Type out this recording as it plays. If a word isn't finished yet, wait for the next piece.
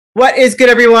What is good,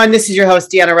 everyone? This is your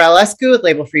host, Deanna Ralescu with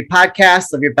Label Free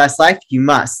Podcast. Live your best life. You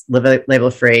must live it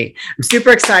label free. I'm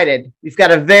super excited. We've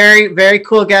got a very, very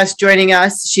cool guest joining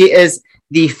us. She is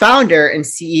the founder and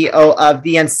CEO of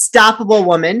The Unstoppable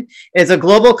Woman. It's a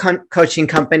global coaching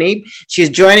company. She's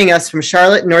joining us from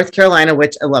Charlotte, North Carolina,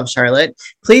 which I love Charlotte.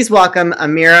 Please welcome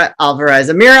Amira Alvarez.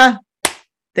 Amira,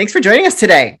 thanks for joining us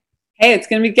today. Hey, it's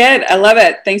going to be good. I love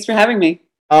it. Thanks for having me.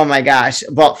 Oh my gosh.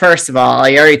 Well, first of all,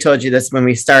 I already told you this when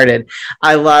we started.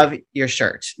 I love your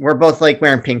shirt. We're both like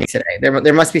wearing pink today.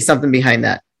 There must be something behind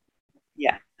that.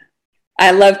 Yeah.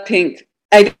 I love pink.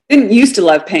 I didn't used to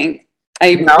love pink.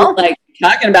 Like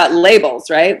talking about labels,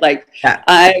 right? Like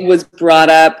I was brought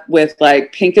up with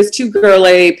like pink is too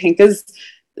girly, pink is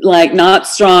like not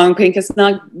strong, pink is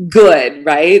not good,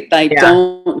 right? Like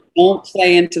don't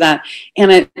play into that.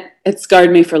 And it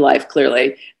scarred me for life,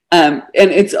 clearly. And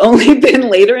it's only been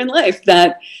later in life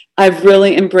that I've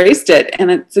really embraced it. And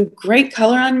it's a great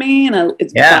color on me, and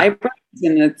it's vibrant,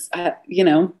 and it's, it's all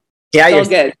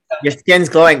good. Your skin's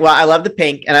glowing. Well, I love the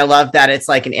pink, and I love that it's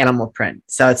like an animal print.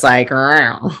 So it's like,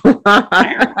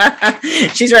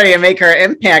 she's ready to make her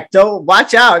impact. Don't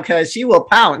watch out, because she will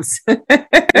pounce.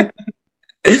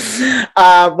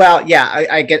 I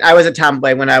was a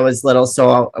tomboy when I was little,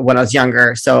 so when I was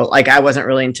younger, so like I wasn't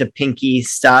really into pinky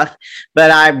stuff,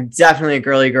 but I'm definitely a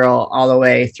girly girl all the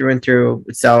way through and through.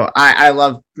 So I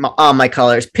love all my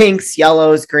colors: pinks,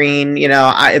 yellows, green.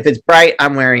 If it's bright,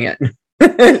 I'm wearing it.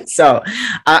 So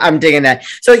I'm digging that.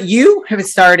 So you have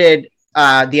started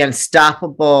The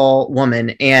Unstoppable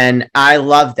Woman, and I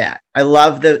love that. I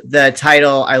love the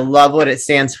title. I love what it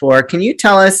stands for. Can you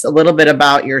tell us a little bit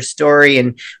about your story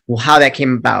and how that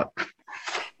came about?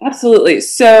 Absolutely.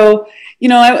 So,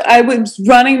 I was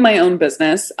running my own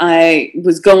business. I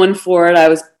was going for it. I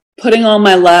was putting all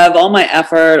my love, all my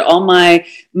effort, all my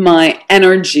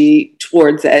energy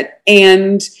towards it.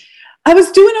 And I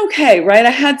was doing okay, right?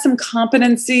 I had some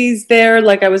competencies there.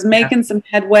 Like I was making some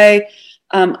headway.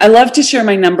 I love to share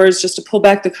my numbers just to pull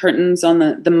back the curtains on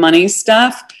the money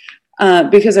stuff,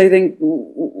 because I think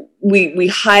we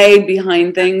hide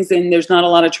behind things and there's not a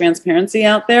lot of transparency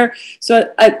out there.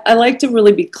 So I like to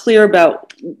really be clear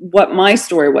about what my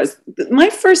story was.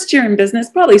 My first year in business,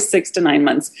 probably 6 to 9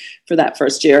 months for that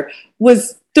first year,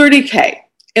 was $30K.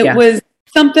 It was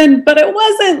something, but it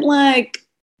wasn't like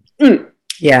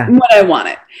what I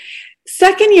wanted.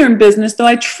 Second year in business, though,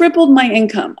 I tripled my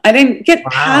income. I didn't get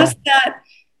past that,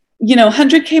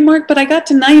 100K mark, but I got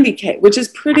to 90K, which is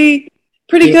pretty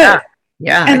good.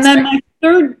 Yeah. And then my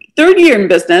third year in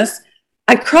business,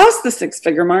 I crossed the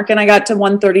 6-figure mark, and I got to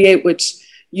 138, which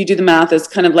you do the math is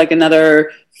kind of like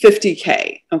another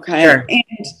 50K. Okay. Sure.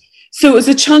 And so it was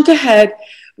a chunk ahead,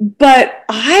 but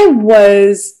I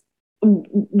was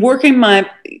working my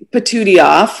patootie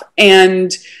off,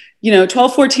 and 12,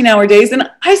 14-hour days. And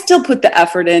I still put the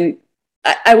effort in.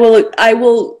 I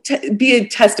will be a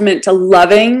testament to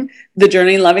loving the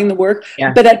journey, loving the work.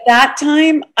 Yeah. But at that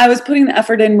time, I was putting the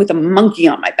effort in with a monkey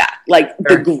on my back, like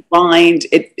the grind.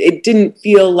 It didn't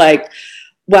feel like,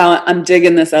 wow, I'm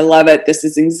digging this. I love it. This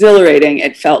is exhilarating.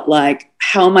 It felt like,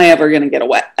 how am I ever going to get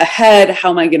ahead?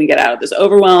 How am I going to get out of this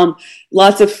overwhelm?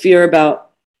 Lots of fear about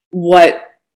what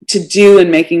to do and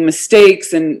making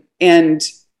mistakes. And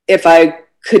if I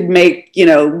could make,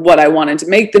 what I wanted to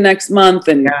make the next month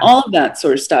and all of that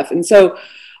sort of stuff. And so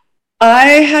I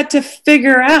had to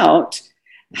figure out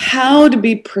how to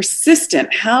be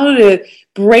persistent, how to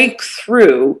break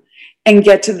through and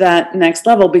get to that next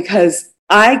level, because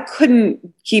I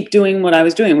couldn't keep doing what I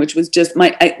was doing, which was just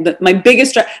my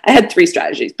biggest, I had 3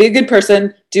 strategies: be a good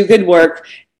person, do good work,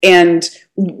 and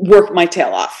work my tail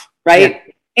off. Right.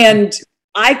 Yeah. And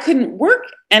I couldn't work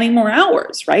any more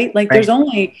hours, right? Like there's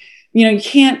only, you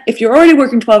can't, if you're already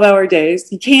working 12-hour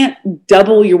days, you can't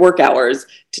double your work hours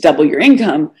to double your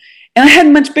income. And I had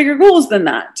much bigger goals than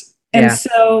that. And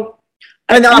so.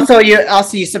 And also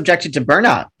you subjected to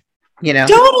burnout,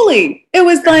 Totally. It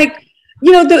was like,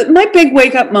 my big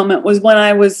wake up moment was when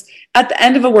I was at the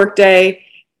end of a work day,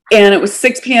 and it was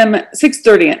 6 p.m.,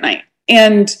 6:30 at night.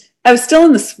 And I was still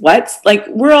in the sweats. Like,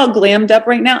 we're all glammed up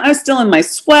right now. I was still in my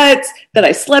sweats that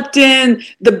I slept in,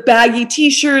 the baggy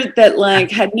t-shirt that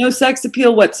like had no sex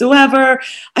appeal whatsoever.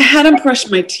 I hadn't brushed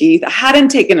my teeth. I hadn't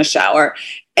taken a shower.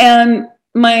 And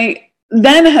my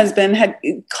then husband had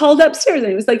called upstairs, and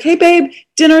he was like, "Hey babe,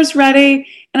 dinner's ready."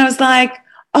 And I was like,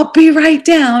 "I'll be right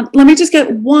down. Let me just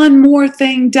get one more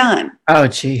thing done." Oh,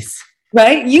 geez.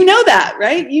 Right? You know that,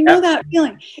 right? You know that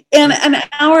feeling. And an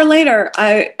hour later,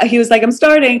 he was like, "I'm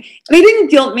starting." And he didn't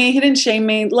guilt me. He didn't shame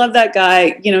me. Love that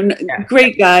guy,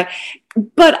 great guy.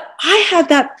 But I had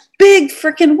that big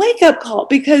freaking wake up call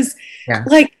because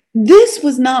like this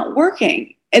was not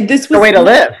working. And this was the way to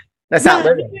live. That's not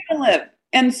living. The way to live.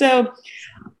 And so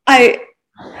I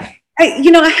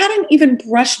hadn't even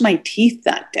brushed my teeth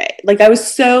that day. Like I was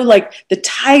so like the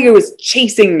tiger was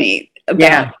chasing me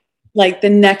about like the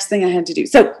next thing I had to do.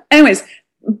 So anyways,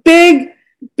 big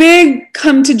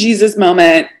come to Jesus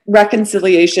moment,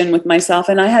 reconciliation with myself.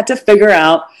 And I had to figure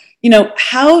out,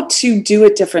 how to do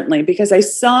it differently, because I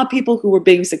saw people who were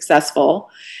being successful.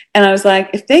 And I was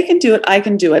like, if they can do it, I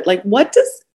can do it. Like, what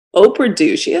does Oprah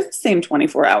do? She has the same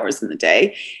 24 hours in the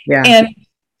day. Yeah. And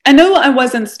I know I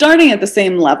wasn't starting at the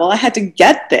same level. I had to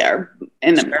get there,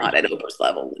 and I'm not at Oprah's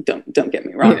level. Don't get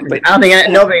me wrong. But I don't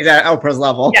think nobody's at Oprah's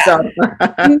level. Yeah.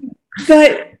 So.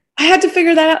 But I had to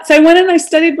figure that out. So I went and I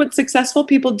studied what successful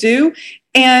people do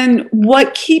and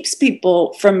what keeps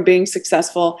people from being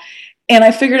successful. And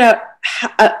I figured out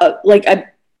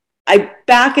I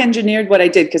back engineered what I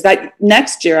did, because that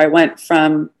next year I went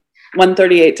from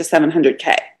 138 to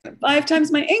 700K, 5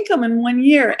 times my income in 1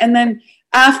 year. And then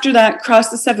after that,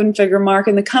 crossed the 7-figure mark,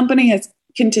 and the company has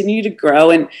continued to grow.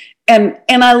 And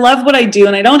I love what I do,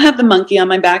 and I don't have the monkey on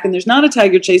my back, and there's not a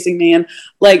tiger chasing me. And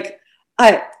like,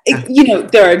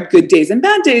 there are good days and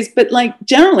bad days, but like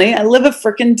generally I live a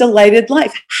freaking delighted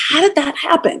life. How did that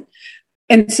happen?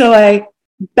 And so I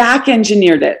back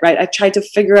engineered it, right? I tried to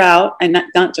figure out, and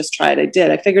not just tried,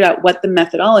 I figured out what the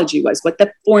methodology was, what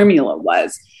the formula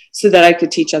was, so that I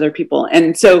could teach other people.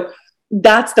 And so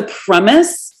that's the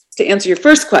premise. To answer your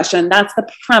first question, that's the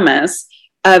premise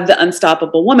of the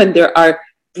Unstoppable Woman. There are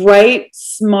bright,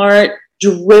 smart,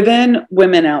 driven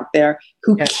women out there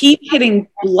who keep hitting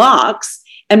blocks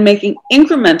and making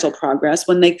incremental progress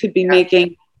when they could be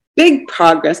making big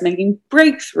progress, making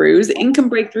breakthroughs, income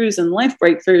breakthroughs and life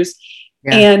breakthroughs.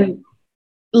 Yeah. And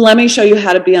let me show you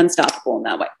how to be unstoppable in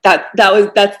that way.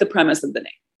 That's the premise of the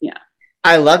name. Yeah.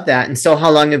 I love that. And so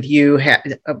how long have you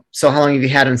had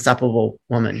Unstoppable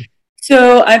Woman?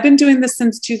 So I've been doing this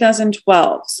since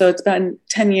 2012. So it's been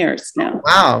 10 years now.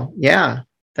 Wow. Yeah.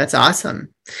 That's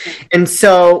awesome. And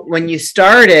so when you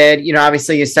started,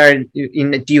 obviously you started,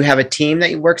 do you have a team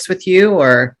that works with you,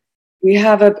 or? We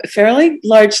have a fairly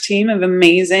large team of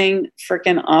amazing,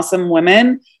 freaking awesome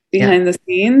women behind the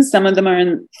scenes. Some of them are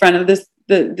in front of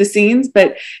the scenes,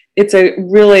 but it's a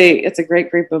great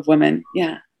group of women.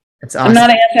 Yeah. That's awesome. I'm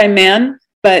not anti-man,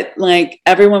 but like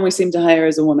everyone we seem to hire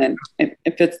is a woman.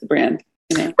 It fits the brand.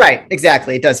 Right.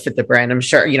 Exactly. It does fit the brand. I'm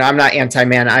sure, I'm not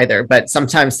anti-man either, but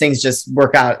sometimes things just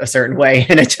work out a certain way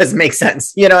and it just makes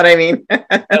sense. You know what I mean?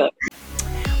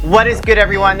 What is good,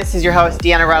 everyone? This is your host,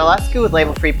 Deanna Radulescu with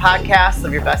Label Free Podcast.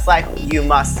 Live your best life. You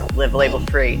must live label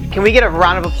free. Can we get a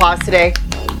round of applause today?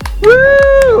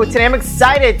 Woo! Today I'm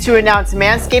excited to announce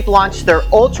Manscaped launched their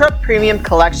Ultra Premium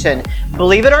Collection.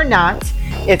 Believe it or not,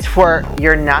 it's for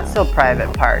your not so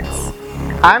private parts.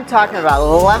 I'm talking about a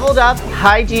leveled up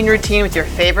hygiene routine with your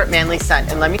favorite manly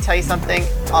scent. And let me tell you something.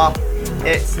 Oh,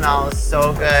 it smells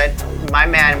so good. My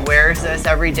man wears this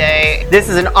every day. This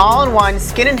is an all-in-one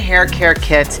skin and hair care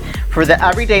kit for the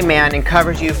everyday man and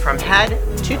covers you from head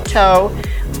to toe.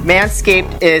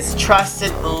 Manscaped is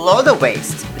trusted below the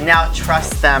waist. Now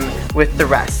trust them with the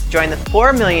rest. Join the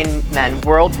 4 million men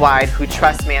worldwide who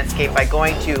trust Manscaped by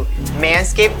going to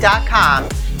manscaped.com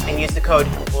and use the code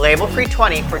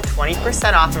LABELFREE20 for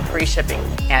 20% off and free shipping,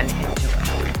 and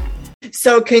enjoy.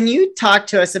 So can you talk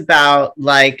to us about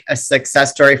like a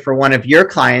success story for one of your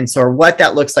clients, or what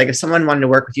that looks like if someone wanted to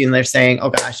work with you and they're saying,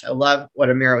 oh gosh, I love what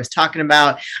Amira was talking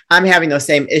about. I'm having those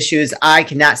same issues. I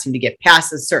cannot seem to get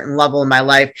past a certain level in my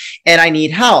life and I need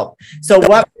help. So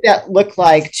what would that look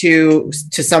like to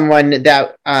someone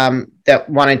that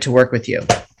wanted to work with you?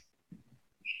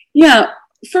 Yeah.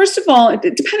 First of all,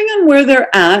 depending on where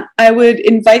they're at, I would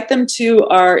invite them to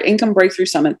our Income Breakthrough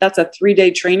Summit. That's a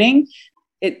 3-day training.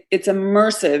 It's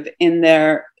immersive in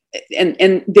there,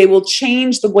 and they will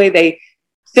change the way they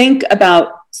think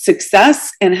about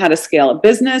success and how to scale a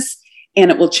business,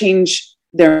 and it will change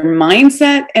their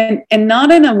mindset, and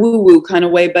not in a woo-woo kind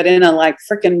of way, but in a like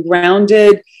freaking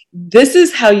grounded, this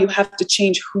is how you have to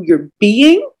change who you're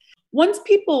being. Once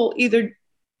people either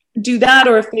do that,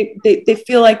 or if they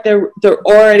feel like they're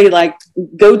already like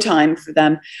go time for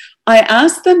them, I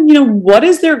ask them, what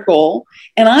is their goal?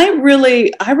 And I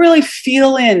really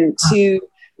feel into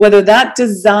whether that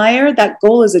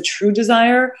goal is a true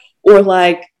desire, or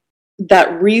like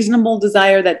that reasonable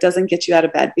desire that doesn't get you out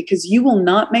of bed, because you will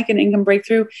not make an income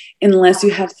breakthrough unless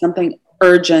you have something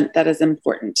urgent that is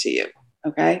important to you.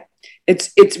 Okay.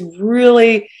 It's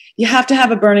really, you have to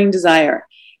have a burning desire.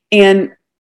 And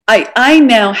I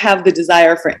now have the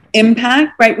desire for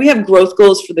impact, right? We have growth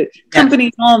goals for the company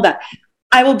and all of that.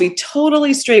 I will be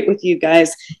totally straight with you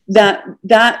guys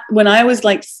that when I was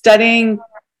like studying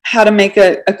how to make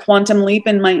a quantum leap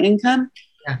in my income,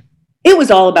 it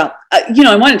was all about,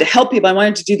 I wanted to help people. I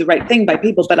wanted to do the right thing by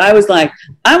people, but I was like,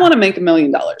 I want to make $1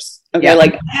 million. Okay. Yeah.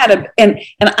 Like I had and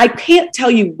I can't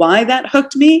tell you why that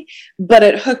hooked me, but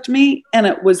it hooked me. And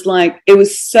it was like, it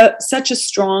was such a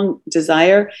strong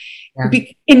desire. Yeah.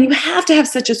 And you have to have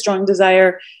such a strong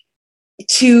desire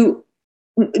to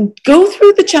go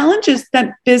through the challenges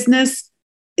that business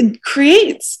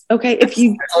creates. Okay. If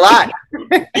you a lot,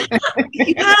 if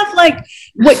you have like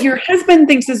what your husband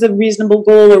thinks is a reasonable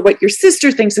goal or what your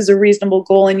sister thinks is a reasonable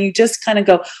goal, and you just kind of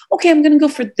go, okay, I'm going to go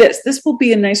for this. This will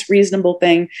be a nice, reasonable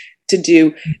thing to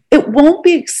do. It won't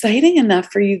be exciting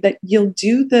enough for you that you'll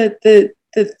do the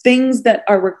things that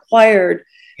are required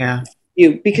for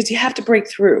you, because you have to break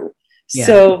through. Yeah.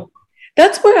 So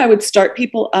that's where I would start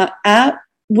people at,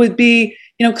 would be,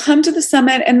 come to the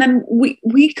summit. And then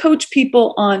we coach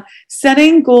people on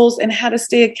setting goals and how to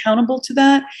stay accountable to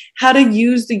that, how to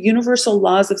use the universal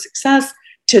laws of success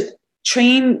to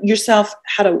train yourself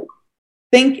how to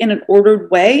think in an ordered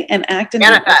way and act in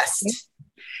manifest.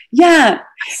 Yeah.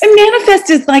 And manifest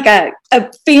is like a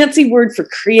fancy word for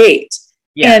create.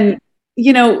 Yeah. And,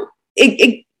 you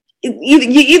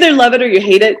either love it or you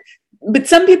hate it. But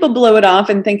some people blow it off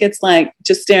and think it's like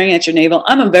just staring at your navel.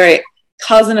 I'm a very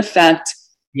cause and effect,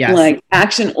 like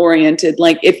action oriented.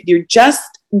 Like if you're just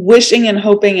wishing and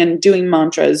hoping and doing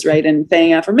mantras, right, and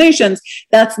saying affirmations,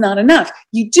 that's not enough.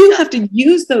 You do have to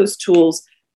use those tools,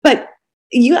 but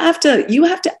you have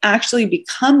to actually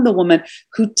become the woman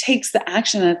who takes the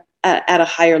action at a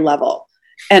higher level.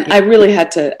 And I really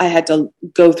had to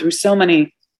go through so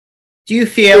many. Do you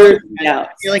feel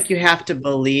like you have to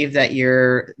believe that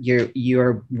you're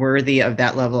worthy of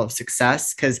that level of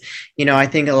success? Because, I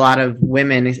think a lot of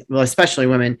women, well, especially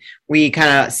women, we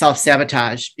kind of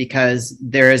self-sabotage because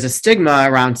there is a stigma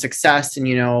around success. And,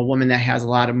 a woman that has a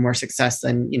lot of more success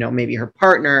than, maybe her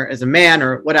partner as a man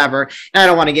or whatever. And I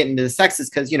don't want to get into the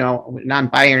sexes because,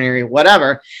 non-binary,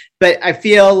 whatever. But I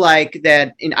feel like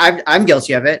that, and I'm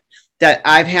guilty of it, that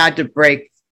I've had to break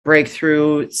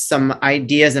through some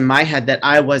ideas in my head that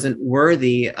I wasn't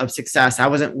worthy of success. I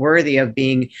wasn't worthy of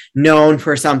being known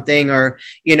for something, or,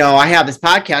 I have this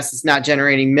podcast, it's not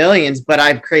generating millions, but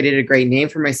I've created a great name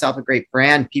for myself, a great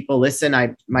brand. People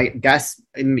listen. My guests,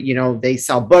 they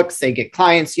sell books, they get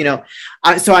clients,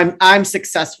 so I'm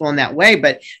successful in that way.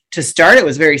 But to start, it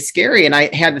was very scary. And I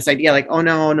had this idea like, oh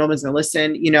no, no one's going to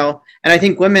listen, and I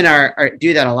think women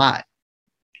do that a lot.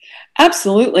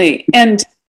 Absolutely. And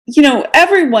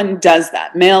everyone does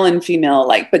that, male and female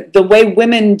alike, but the way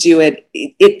women do it,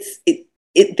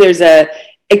 there's a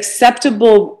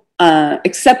acceptable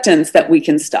acceptance that we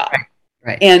can stop.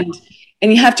 Right. And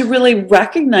you have to really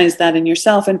recognize that in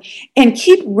yourself and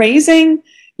keep raising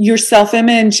your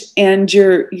self-image and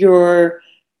your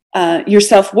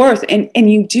self-worth.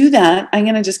 And you do that. I'm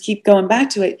going to just keep going back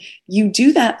to it. You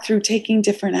do that through taking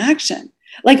different action.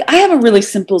 Like I have a really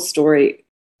simple story,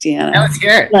 Deanna. Let's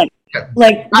hear it.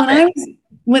 Like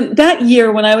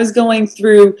when I was going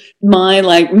through my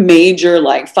like major,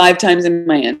 like 5 times in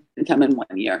my income in 1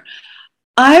 year,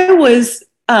 I was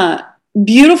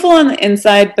beautiful on the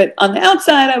inside, but on the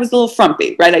outside, I was a little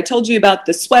frumpy, right? I told you about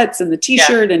the sweats and the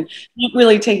t-shirt and not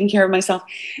really taking care of myself.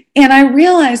 And I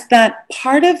realized that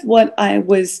part of what I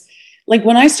was like,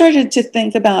 when I started to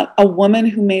think about a woman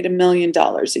who made $1 million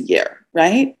a year,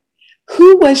 right?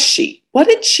 Who was she? What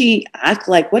did she act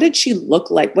like? What did she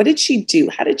look like? What did she do?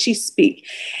 How did she speak?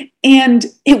 And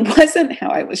it wasn't how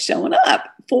I was showing up,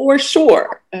 for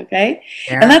sure. Okay.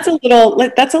 Yeah. And that's a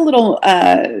little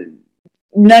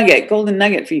golden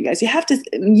nugget for you guys. You have to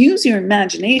use your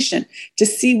imagination to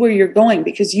see where you're going,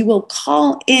 because you will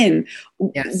call in.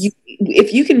 Yes.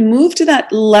 If you can move to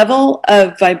that level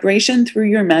of vibration through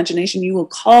your imagination, you will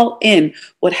call in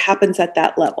what happens at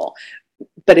that level.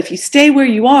 But if you stay where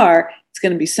you are, it's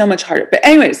going to be so much harder. But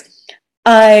anyways,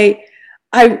 I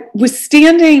was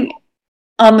standing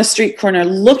on the street corner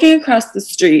looking across the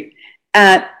street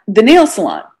at the nail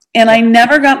salon, and I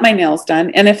never got my nails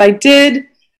done. And if I did,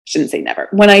 shouldn't say never,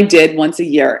 when I did once a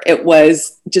year, it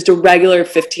was just a regular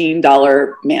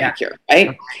 $15 manicure, right?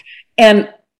 Okay.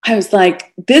 And I was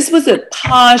like, this was a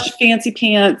posh, fancy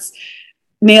pants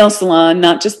nail salon,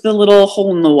 not just the little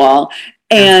hole in the wall.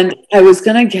 And I was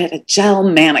going to get a gel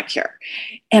manicure,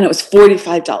 and it was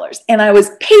 $45. And I was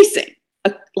pacing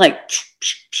like,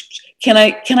 can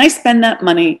I spend that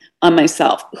money on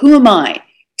myself? Who am I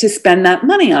to spend that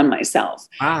money on myself.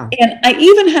 Wow. And I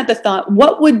even had the thought,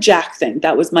 what would Jack think?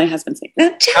 That was my husband's thing.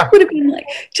 Now, Jack would have been like,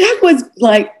 Jack was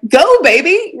like, go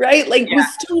baby, right? Like was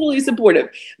totally supportive.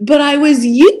 But I was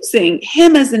using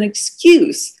him as an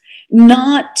excuse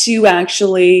not to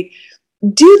actually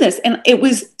do this. And it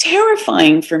was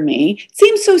terrifying for me. It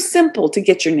seems so simple to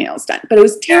get your nails done, but it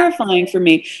was terrifying for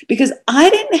me because I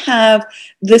didn't have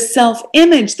the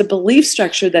self-image, the belief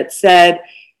structure that said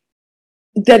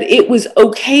that it was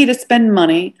okay to spend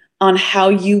money on how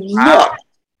you look.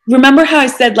 Remember how I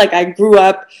said, like, I grew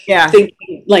up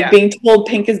thinking, like, being told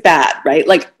pink is bad, right?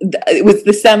 Like, it was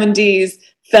the 70s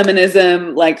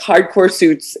feminism, like hardcore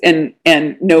suits and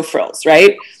no frills,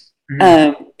 right?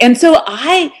 Mm-hmm. And so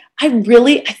I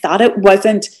thought it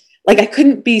wasn't, like, I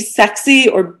couldn't be sexy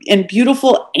and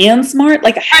beautiful and smart.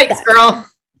 Like,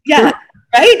 girl. Yeah.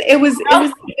 Right. It was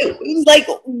like,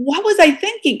 what was I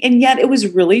thinking? And yet it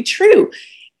was really true.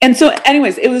 And so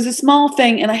anyways, it was a small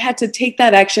thing and I had to take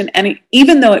that action. And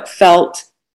even though it felt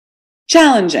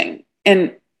challenging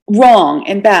and wrong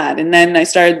and bad. And then I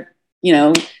started,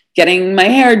 getting my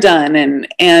hair done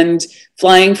and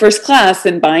flying first class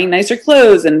and buying nicer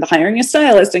clothes and hiring a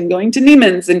stylist and going to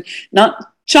Neiman's and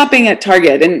not shopping at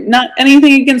Target, and not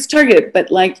anything against Target,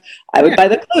 but like I would buy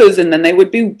the clothes and then they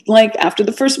would be like, after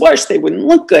the first wash, they wouldn't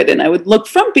look good and I would look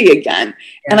frumpy again.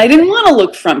 And I didn't want to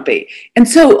look frumpy. And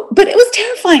so, but it was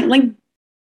terrifying, like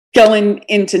going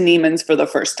into Neiman's for the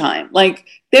first time. Like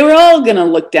they were all going to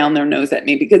look down their nose at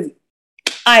me because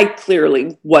I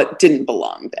clearly didn't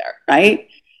belong there. Right.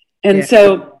 And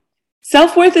so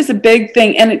self-worth is a big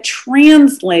thing, and it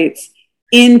translates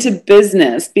into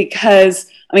business because,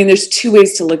 I mean, there's two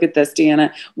ways to look at this,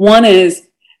 Deanna. One is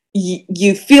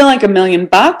you feel like $1 million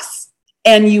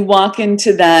and you walk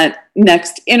into that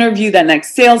next interview, that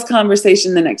next sales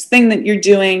conversation, the next thing that you're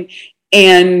doing,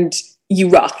 and you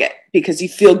rock it because you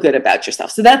feel good about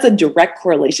yourself. So that's a direct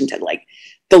correlation to like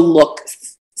the look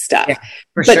stuff. Yeah,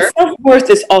 but self-worth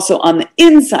is also on the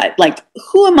inside. Like,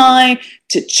 who am I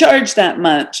to charge that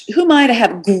much? Who am I to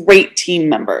have great team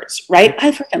members, right?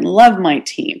 I freaking love my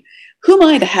team. Who am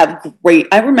I to have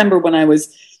I remember when I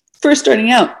was first starting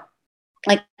out,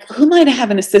 like, who am I to have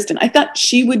an assistant? I thought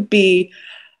she would be,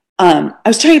 I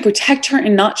was trying to protect her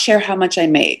and not share how much I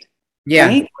made. Yeah.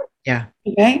 Right? Yeah.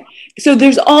 Okay. So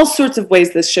there's all sorts of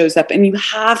ways this shows up, and you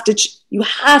have to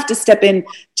step in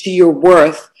to your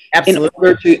worth. Absolutely. In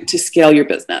order to scale your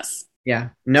business.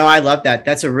 Yeah. No, I love that.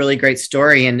 That's a really great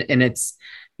story. And it's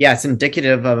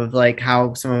indicative of like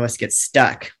how some of us get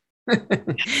stuck.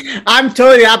 I'm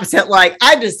totally the opposite. Like,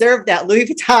 I deserve that Louis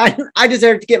Vuitton. I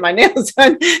deserve to get my nails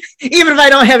done. Even if I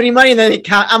don't have any money in the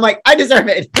account, I'm like, I deserve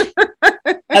it.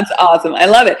 That's awesome. I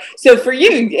love it. So for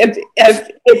you,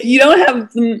 if you don't have,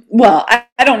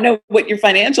 I don't know what your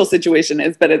financial situation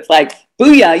is, but it's like,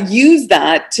 booyah, use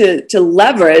that to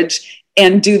leverage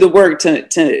and do the work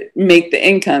to make the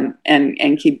income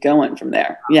and keep going from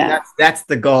there. Yeah. That's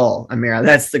the goal, Amira.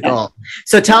 That's the goal.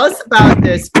 So tell us about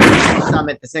this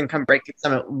summit, this Income Breakthrough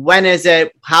Summit. When is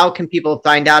it? How can people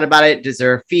find out about it? Is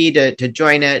there a fee to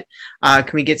join it?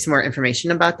 Can we get some more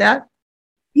information about that?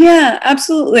 Yeah,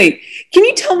 absolutely. Can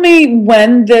you tell me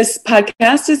when this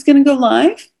podcast is going to go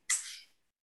live?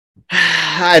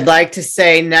 I'd like to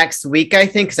say next week, I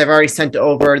think, because I've already sent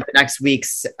over the next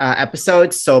week's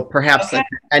episodes. So perhaps like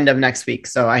the end of next week.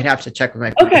 So I'd have to check with my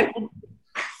people. Okay.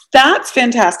 That's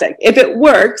fantastic. If it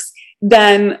works,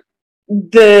 then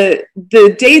the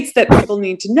dates that people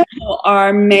need to know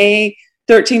are May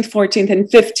 13th, 14th, and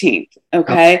 15th.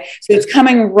 Okay. So it's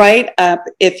coming right up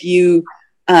if you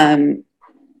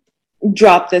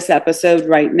drop this episode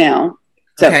right now.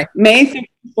 So May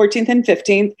 14th and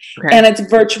 15th, and it's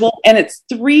virtual, and it's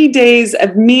 3 days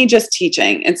of me just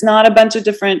teaching. It's not a bunch of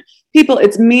different people.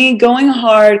 It's me going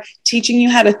hard, teaching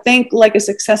you how to think like a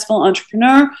successful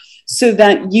entrepreneur so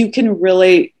that you can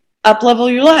really up-level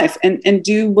your life and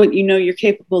do what you know you're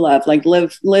capable of, like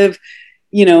live,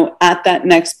 at that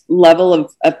next level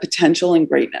of potential and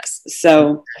greatness.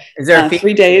 So is there a fee?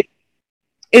 3 days.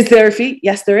 Is there a fee?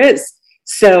 Yes, there is.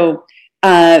 So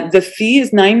the fee is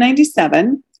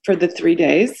 $9.97 for the 3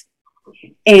 days.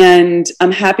 And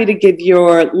I'm happy to give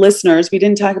your listeners, we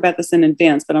didn't talk about this in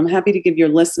advance, but I'm happy to give your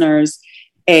listeners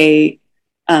a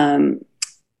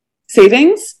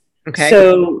savings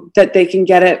so that they can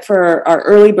get it for our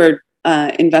early bird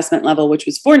investment level, which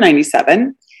was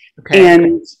 $4.97.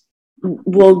 And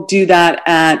we'll do that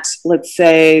at, let's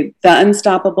say,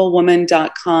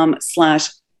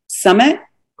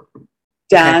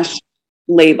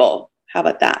 theunstoppablewoman.com/summit-label. How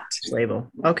about that?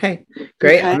 Label. Okay,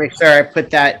 great. Okay. I'll make sure I put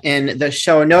that in the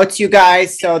show notes, you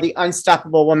guys. So the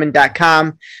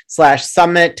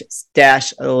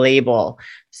unstoppablewoman.com/summit-label.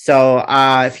 So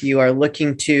if you are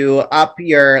looking to up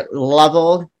your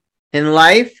level in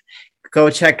life, go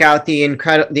check out the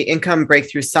Income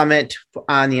Breakthrough Summit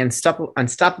on the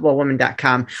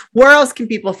unstoppablewoman.com. Where else can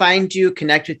people find you,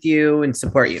 connect with you, and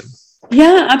support you?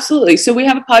 Yeah, absolutely. So we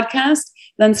have a podcast,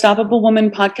 the Unstoppable Woman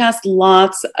podcast.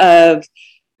 Lots of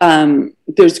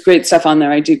there's great stuff on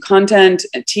there. I do content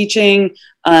and teaching.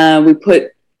 We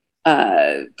put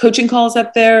coaching calls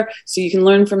up there, so you can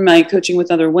learn from my coaching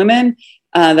with other women.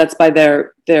 That's by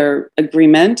their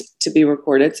agreement to be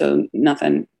recorded. So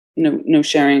nothing, no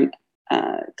sharing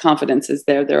confidences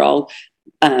there. They're all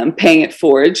paying it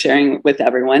forward, sharing with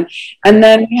everyone. And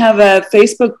then we have a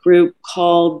Facebook group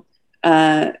called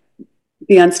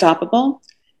Be Unstoppable,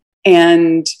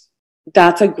 and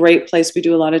that's a great place. We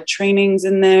do a lot of trainings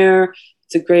in there.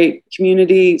 It's a great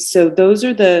community. So those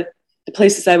are the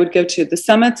places I would go to. The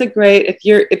summit's a great,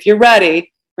 if you're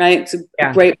ready, right? It's a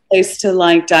great place to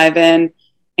like dive in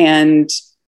and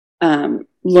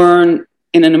learn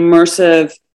in an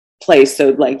immersive place. So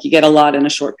like you get a lot in a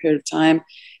short period of time.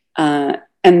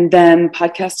 And then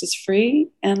podcast is free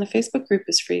and the Facebook group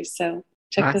is free. So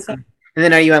check those out. And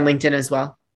then are you on LinkedIn as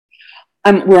well?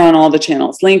 We're on all the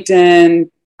channels. LinkedIn.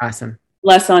 Awesome.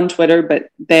 Less on Twitter, but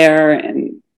there,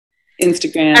 and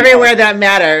Instagram. Everywhere that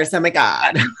matters. Oh my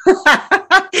God.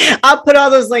 I'll put all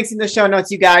those links in the show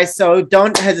notes, you guys. So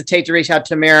don't hesitate to reach out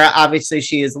to Amira. Obviously,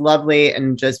 she is lovely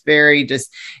and just very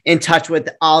in touch with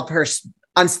all of her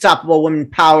unstoppable woman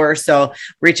power. So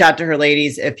reach out to her,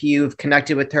 ladies. If you've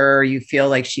connected with her, or you feel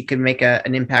like she could make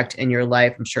an impact in your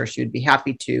life, I'm sure she would be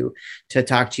happy to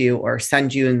talk to you or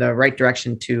send you in the right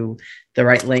direction to the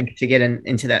right link to get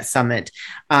into that summit.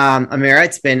 Amira,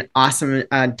 it's been awesome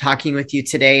talking with you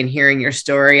today and hearing your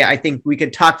story. I think we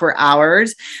could talk for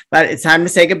hours, but it's time to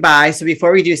say goodbye. So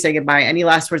before we do say goodbye, any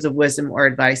last words of wisdom or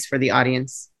advice for the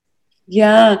audience?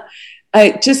 Yeah,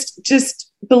 I just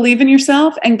believe in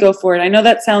yourself and go for it. I know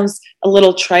that sounds a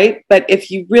little trite, but if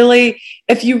you really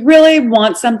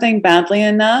want something badly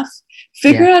enough,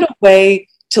 figure out a way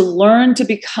to learn to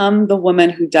become the woman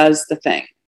who does the thing.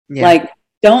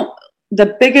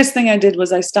 The biggest thing I did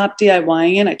was I stopped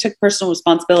DIYing and I took personal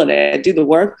responsibility. I do the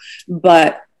work,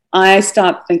 but I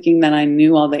stopped thinking that I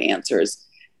knew all the answers.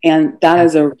 And that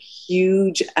is a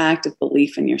huge act of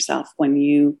belief in yourself when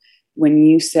you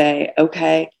say,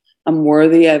 okay, I'm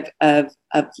worthy of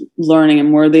learning,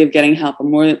 I'm worthy of getting help,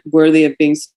 I'm worthy of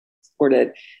being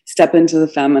supported. Step into the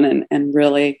feminine and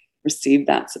really receive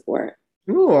that support.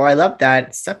 Ooh, I love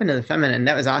that. Step into the feminine.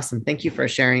 That was awesome. Thank you for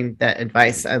sharing that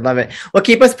advice. I love it. Well,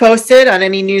 keep us posted on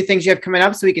any new things you have coming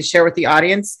up so we can share with the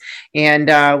audience.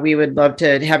 And we would love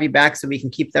to have you back so we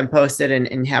can keep them posted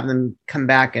and have them come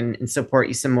back and support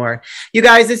you some more. You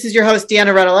guys, this is your host,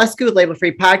 Deanna Radulescu with Label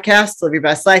Free Podcast. Live your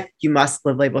best life. You must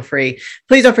live label free.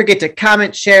 Please don't forget to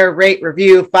comment, share, rate,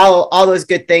 review, follow all those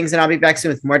good things. And I'll be back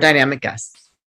soon with more dynamic guests.